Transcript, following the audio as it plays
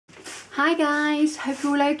Hi guys, hope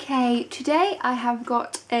you're all okay. Today I have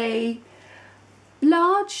got a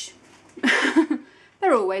large,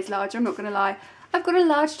 they're always large, I'm not going to lie. I've got a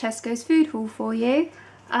large Tesco's food haul for you.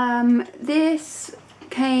 This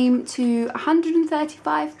came to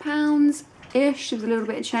 £135-ish, there's a little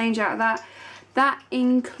bit of change out of that. That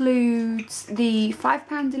includes the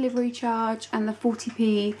 £5 delivery charge and the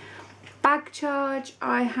 40p bag charge.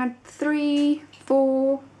 I had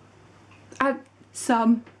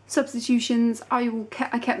some substitutions. I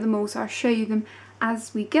kept them all, so I'll show you them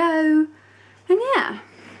as we go. And yeah,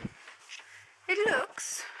 it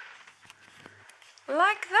looks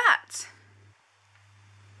like that.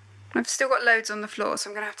 I've still got loads on the floor, so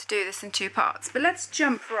I'm going to have to do this in two parts. But let's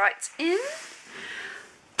jump right in.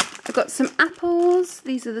 I've got some apples.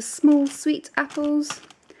 These are the small sweet apples.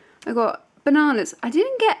 I got bananas. I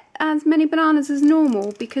didn't get as many bananas as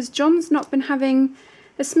normal because John's not been having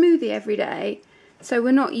a smoothie every day, so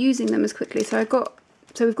we're not using them as quickly. So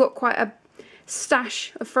we've got quite a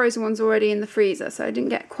stash of frozen ones already in the freezer, so I didn't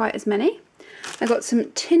get quite as many. I got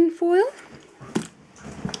some tin foil.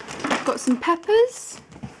 I've got some peppers.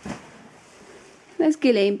 There's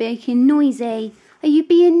Gilly being noisy. Are you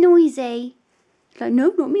being noisy? He's like,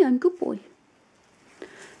 no, not me, I'm a good boy.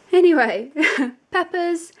 Anyway,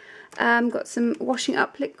 peppers. Got some washing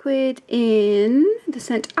up liquid in the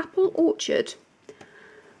scent Apple Orchard.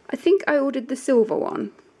 I think I ordered the silver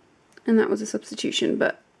one, and that was a substitution,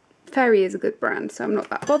 but Fairy is a good brand, so I'm not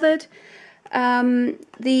that bothered.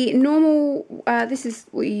 The normal, this is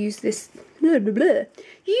what you use this, blah, blah, blah.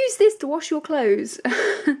 You use this to wash your clothes.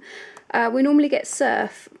 We normally get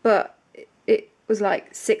Surf, but it was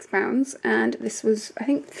like £6, and this was, I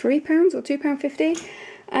think, £3 or £2.50,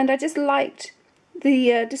 and I just liked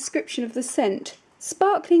the description of the scent.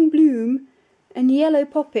 Sparkling bloom and yellow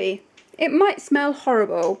poppy. It might smell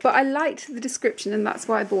horrible, but I liked the description and that's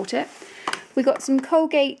why I bought it. We got some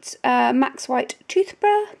Colgate Max White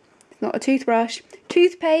toothbrush, not a toothbrush,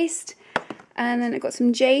 toothpaste, and then I got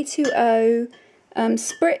some J2O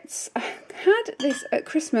spritz. I had this at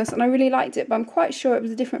Christmas and I really liked it, but I'm quite sure it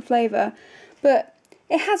was a different flavour. But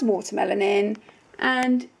it has watermelon in,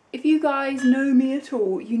 and if you guys know me at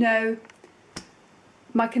all, you know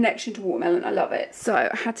my connection to watermelon. I love it, so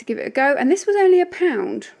I had to give it a go, and this was only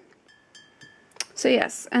 £1. So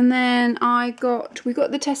yes, and then we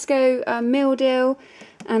got the Tesco meal deal,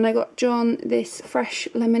 and I got John this fresh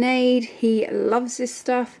lemonade. He loves this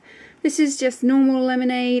stuff. This is just normal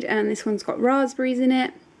lemonade, and this one's got raspberries in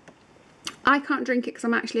it. I can't drink it because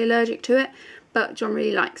I'm actually allergic to it, but John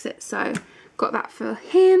really likes it, so got that for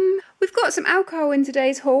him. We've got some alcohol in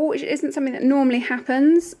today's haul, which isn't something that normally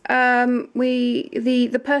happens.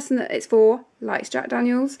 The person that it's for likes Jack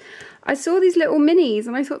Daniels. I saw these little minis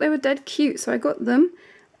and I thought they were dead cute, so I got them.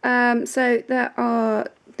 So there are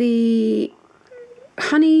the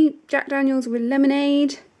honey Jack Daniels with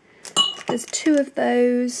lemonade. There's 2 of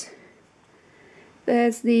those.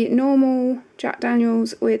 There's the normal Jack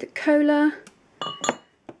Daniels with cola.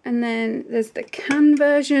 And then there's the can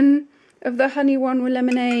version of the honey one with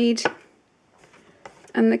lemonade,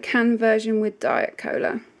 and the can version with Diet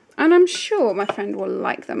Cola. And I'm sure my friend will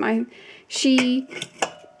like them. She's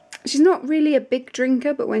not really a big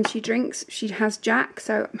drinker, but when she drinks, she has Jack,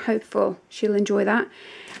 so I'm hopeful she'll enjoy that.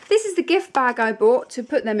 This is the gift bag I bought to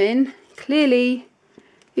put them in. Clearly,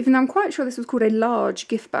 even though I'm quite sure this was called a large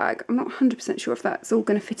gift bag, I'm not 100% sure if that's all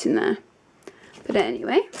going to fit in there. But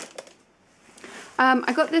anyway,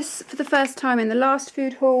 I got this for the first time in the last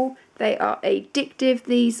food haul. They are addictive.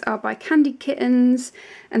 These are by Candy Kittens,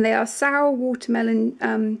 and they are sour watermelon.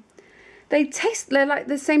 They're like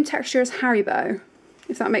the same texture as Haribo,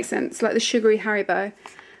 if that makes sense, like the sugary Haribo.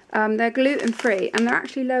 They're gluten-free, and they're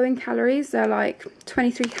actually low in calories. They're like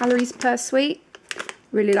 23 calories per sweet.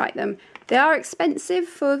 Really like them. They are expensive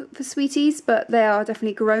for sweeties, but they are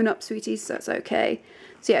definitely grown-up sweeties, so it's okay.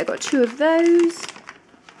 So yeah, I got 2 of those.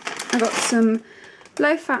 I got some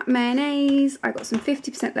low-fat mayonnaise. I got some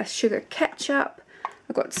 50% less sugar ketchup.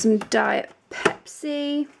 I got some Diet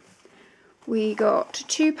Pepsi. We got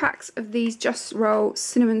 2 packs of these Just Roll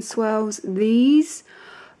cinnamon swirls. These,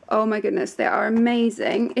 oh my goodness, they are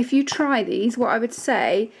amazing. If you try these, what I would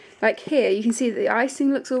say, like here, you can see that the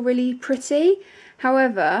icing looks all really pretty.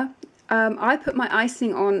 However, I put my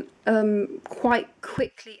icing on quite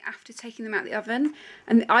quickly after taking them out of the oven,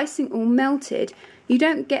 and the icing all melted. You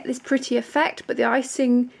don't get this pretty effect, but the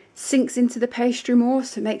icing sinks into the pastry more,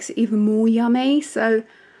 so it makes it even more yummy. So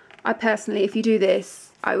I personally, if you do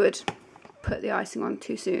this, I would put the icing on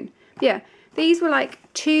too soon. But yeah, these were like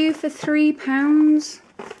 2 for £3.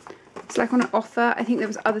 It's like on an offer. I think there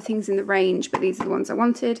was other things in the range, but these are the ones I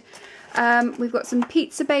wanted. We've got some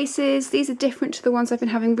pizza bases. These are different to the ones I've been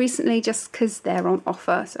having recently just because they're on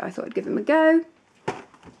offer, so I thought I'd give them a go.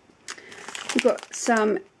 We've got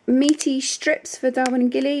some meaty strips for Darwin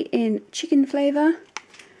and Gilly in chicken flavour.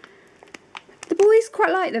 The boys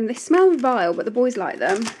quite like them. They smell vile, but the boys like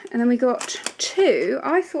them. And then we got 2.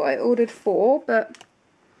 I thought I ordered 4, but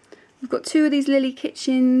we've got 2 of these Lily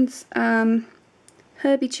Kitchens,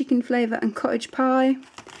 herby chicken flavour and cottage pie.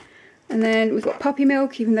 And then we've got puppy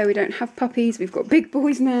milk, even though we don't have puppies. We've got big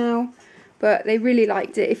boys now, but they really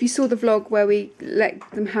liked it. If you saw the vlog where we let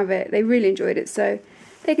them have it, they really enjoyed it, so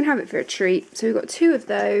they can have it for a treat. So we've got 2 of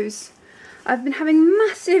those. I've been having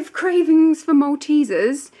massive cravings for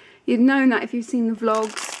Maltesers. You'd known that if you've seen the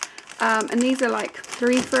vlogs. And these are like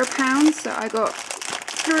 3 for £1, so I got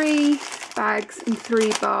 3 bags and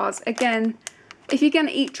 3 bars. Again, if you're going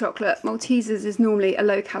to eat chocolate, Maltesers is normally a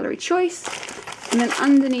low-calorie choice. And then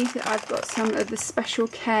underneath it, I've got some of the Special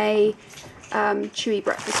K chewy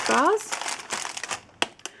breakfast bars.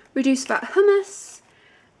 Reduced fat hummus.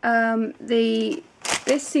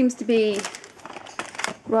 This seems to be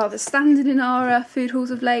rather standard in our food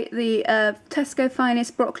hauls of late. The Tesco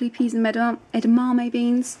Finest broccoli, peas and edamame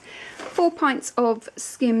beans. 4 pints of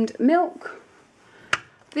skimmed milk.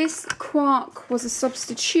 This quark was a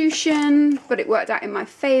substitution, but it worked out in my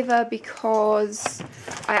favour because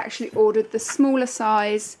I actually ordered the smaller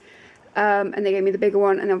size and they gave me the bigger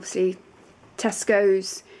one, and obviously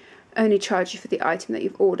Tesco's only charge you for the item that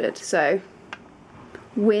you've ordered, so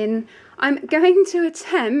win. I'm going to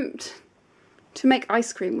attempt to make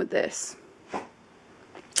ice cream with this.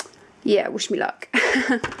 Yeah, wish me luck.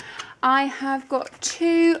 I have got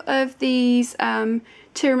 2 of these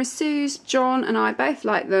tiramisus. John and I both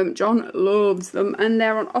like them. John loves them, and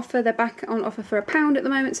they're on offer. They're back on offer for £1 at the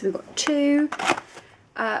moment, so we've got 2.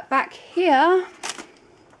 Back here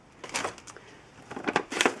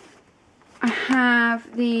I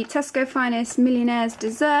have the Tesco Finest Millionaire's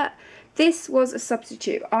Dessert. This was a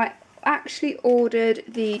substitute. I actually ordered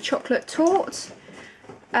the chocolate torte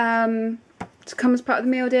to come as part of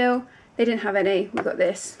the meal deal. They didn't have any. We got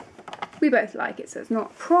this. We both like it, so it's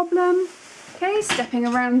not a problem. Okay, stepping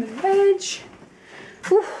around the veg.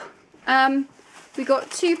 We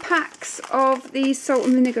got 2 packs of these salt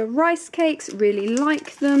and vinegar rice cakes. Really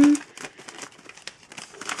like them.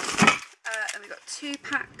 And we got 2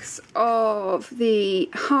 packs of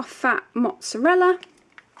the half-fat mozzarella.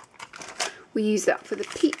 We use that for the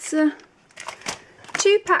pizza.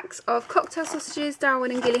 2 packs of cocktail sausages.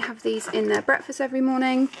 Darwin and Gilly have these in their breakfast every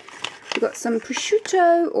morning. We've got some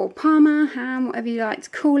prosciutto or Parma ham, whatever you like to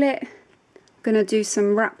call it. I'm going to do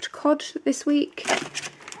some wrapped cod this week.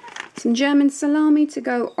 Some German salami to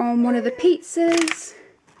go on one of the pizzas.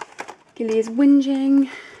 Gilly is whinging.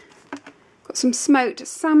 Got some smoked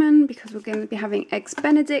salmon because we're going to be having eggs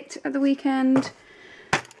Benedict at the weekend.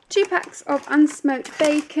 2 packs of unsmoked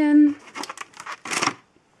bacon.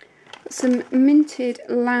 Got some minted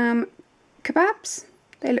lamb kebabs.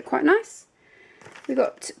 They look quite nice. We've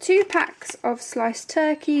got 2 packs of sliced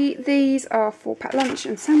turkey. These are 4-pack lunch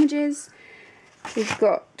and sandwiches. We've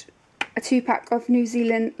got a 2-pack of New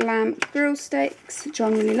Zealand lamb grill steaks.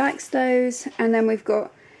 John really likes those. And then we've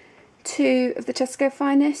got 2 of the Tesco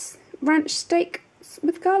Finest ranch steaks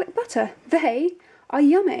with garlic butter. They are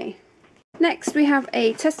yummy. Next we have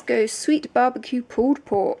a Tesco sweet barbecue pulled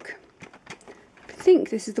pork. I think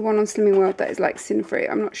this is the one on Slimming World that is like sin free,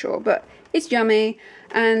 I'm not sure, but it's yummy.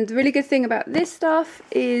 And the really good thing about this stuff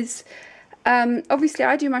is obviously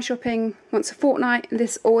I do my shopping once a fortnight, and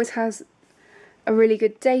this always has a really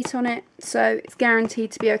good date on it, so it's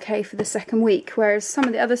guaranteed to be okay for the 2nd week, whereas some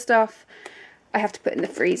of the other stuff I have to put in the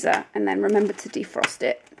freezer and then remember to defrost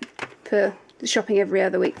it for the shopping every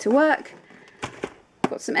other week to work.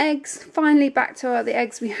 Got some eggs. Finally back to the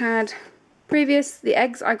eggs we had previous. The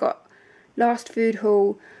eggs I got last food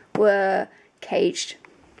haul were caged.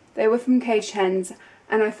 They were from caged hens,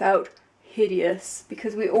 and I felt hideous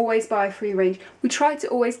because we always buy free range. We try to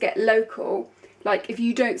always get local. Like if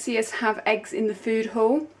you don't see us have eggs in the food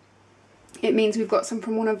haul, it means we've got some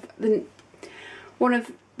from one of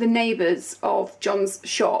the neighbours of John's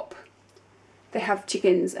shop. They have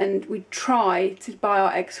chickens, and we try to buy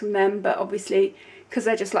our eggs from them, but obviously because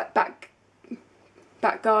they're just like back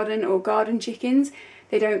garden or garden chickens,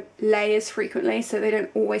 they don't lay as frequently, so they don't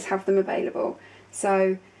always have them available.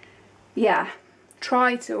 So yeah,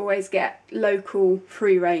 try to always get local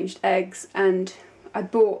free-ranged eggs. And I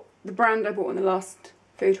bought the brand I bought in the last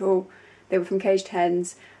food haul. They were from caged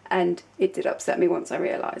hens, and it did upset me once I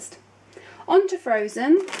realised. On to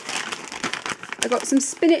frozen. I got some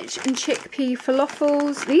spinach and chickpea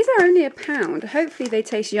falafels. These are only £1. Hopefully they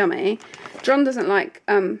taste yummy. John doesn't like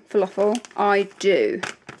falafel. I do.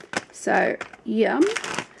 So, yum.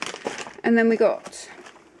 And then we got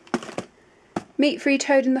meat-free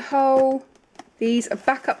toad in the hole. These are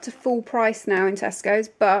back up to full price now in Tesco's,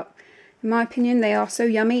 but in my opinion they are so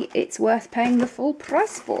yummy it's worth paying the full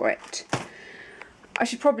price for it. I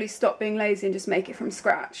should probably stop being lazy and just make it from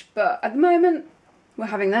scratch, but at the moment we're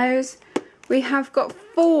having those. We have got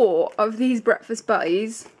 4 of these breakfast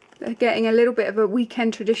buddies. They're getting a little bit of a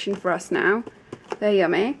weekend tradition for us now. They're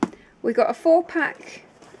yummy. We got a 4-pack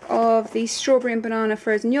of these strawberry and banana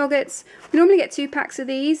frozen yogurts. We normally get 2 packs of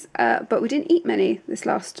these, but we didn't eat many this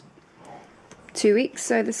last 2 weeks,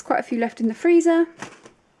 so there's quite a few left in the freezer.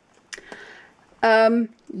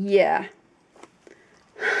 Yeah.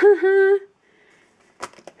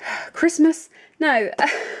 Christmas. No.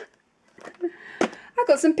 I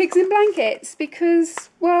got some pigs in blankets because,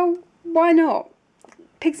 well, why not?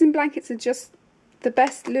 Pigs in blankets are just the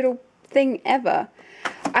best little thing ever.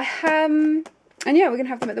 And yeah, we're gonna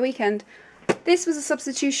have them at the weekend. This was a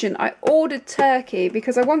substitution. I ordered turkey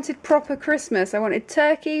because I wanted proper Christmas. I wanted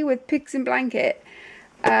turkey with pigs in blanket,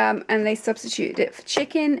 and they substituted it for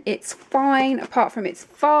chicken. It's fine, apart from it's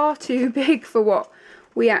far too big for what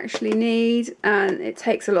we actually need, and it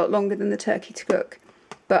takes a lot longer than the turkey to cook.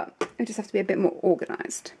 But we just have to be a bit more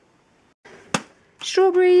organised.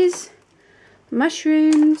 Strawberries,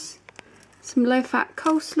 mushrooms, some low-fat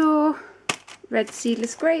coleslaw, red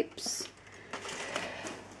seedless grapes.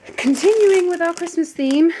 Continuing with our Christmas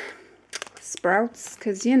theme, sprouts,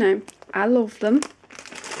 because, you know, I love them.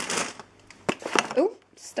 Oh,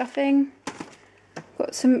 stuffing.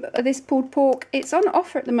 Got some of this pulled pork. It's on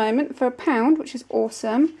offer at the moment for £1, which is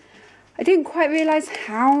awesome. I didn't quite realise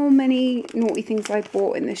how many naughty things I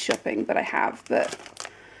bought in this shopping, but I have, but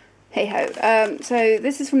hey ho. So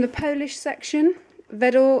this is from the Polish section.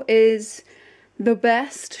 Wedel is the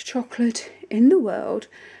best chocolate in the world.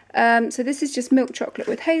 So this is just milk chocolate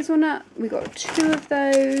with hazelnut. We got 2 of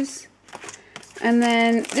those. And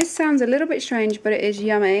then this sounds a little bit strange, but it is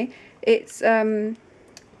yummy. It's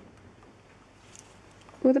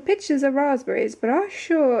well, the pictures are raspberries, but I'm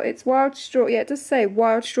sure it's wild strawberry. Yeah, it does say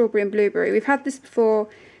wild strawberry and blueberry. We've had this before.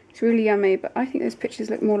 It's really yummy, but I think those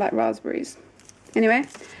pictures look more like raspberries. Anyway,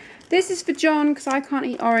 this is for John because I can't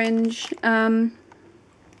eat orange.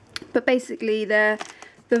 But basically, they're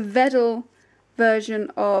the Wedel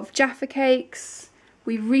version of Jaffa cakes.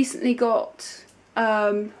 We recently got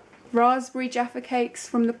raspberry Jaffa cakes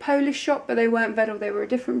from the Polish shop, but they weren't Wedel, they were a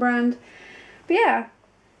different brand. But yeah,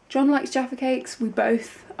 John likes Jaffa cakes. We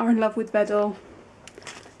both are in love with Wedel.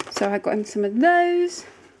 So I got him some of those.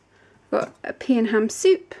 Got a pea and ham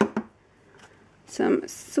soup. Some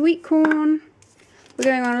sweet corn. We're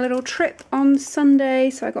going on a little trip on Sunday,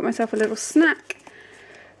 so I got myself a little snack.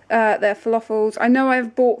 They're falafels. I know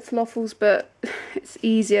I've bought falafels, but it's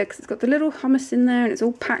easier because it's got the little hummus in there and it's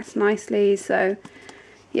all packed nicely. So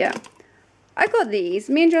yeah, I got these.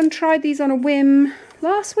 Me and John tried these on a whim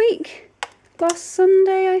last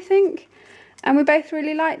Sunday, I think, and we both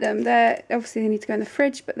really like them. They're obviously, they need to go in the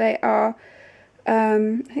fridge, but they are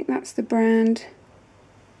I think that's the brand.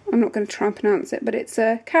 I'm not going to try and pronounce it, but it's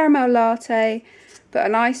a caramel latte, but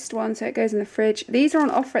an iced one, so it goes in the fridge. These are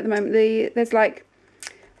on offer at the moment. There's like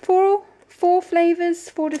four flavours,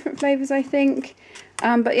 4 different flavours, I think.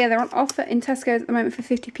 But yeah, they're on offer in Tesco at the moment for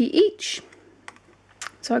 50p each.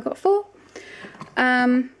 So I got 4.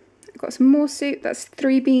 I've got some more soup. That's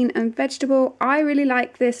 3 bean and vegetable. I really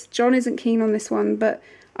like this. John isn't keen on this one, but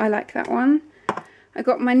I like that one. I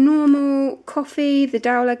got my normal coffee, the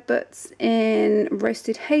Dowleg Butts in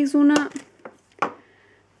roasted hazelnut.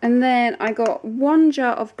 And then I got 1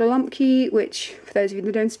 jar of Golumki, which, for those of you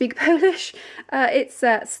that don't speak Polish, it's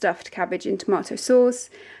stuffed cabbage in tomato sauce.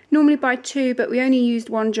 Normally buy 2, but we only used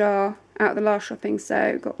 1 jar out of the last shopping,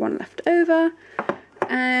 so got 1 left over.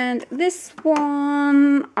 And this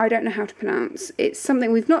one, I don't know how to pronounce. It's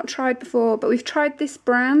something we've not tried before, but we've tried this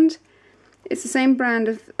brand. It's the same brand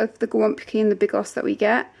of the Golumki and the Bigos that we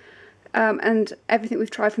get. And everything we've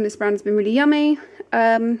tried from this brand has been really yummy.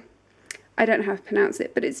 I don't know how to pronounce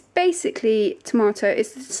it, but it's basically tomato.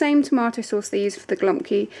 It's the same tomato sauce they use for the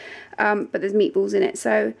Golumki, but there's meatballs in it.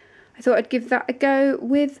 So I thought I'd give that a go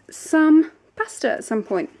with some pasta at some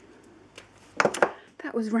point.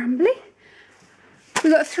 That was rambly. We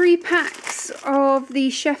got 3 packs of the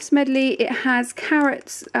chef's medley. It has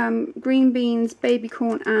carrots, green beans, baby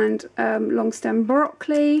corn, and long stem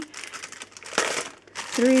broccoli.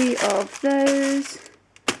 3 of those.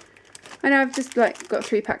 I know I've just like got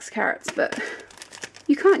 3 packs of carrots, but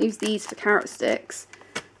you can't use these for carrot sticks.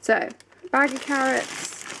 So bag of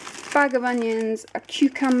carrots, bag of onions, a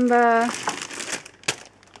cucumber,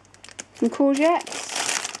 some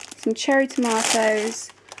courgettes, some cherry tomatoes,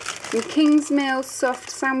 some Kingsmill soft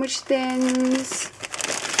sandwich thins.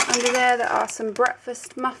 Under there are some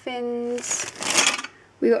breakfast muffins.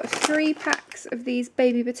 We got 3 packs of these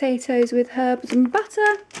baby potatoes with herbs and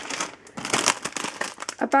butter.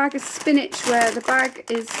 A bag of spinach where the bag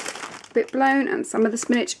is a bit blown and some of the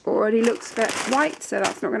spinach already looks a bit white, so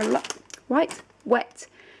that's not going to wet,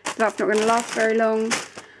 so that's not going to last very long.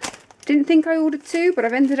 Didn't think I ordered 2, but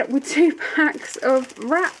I've ended up with 2 packs of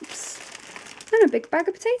wraps and a big bag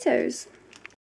of potatoes.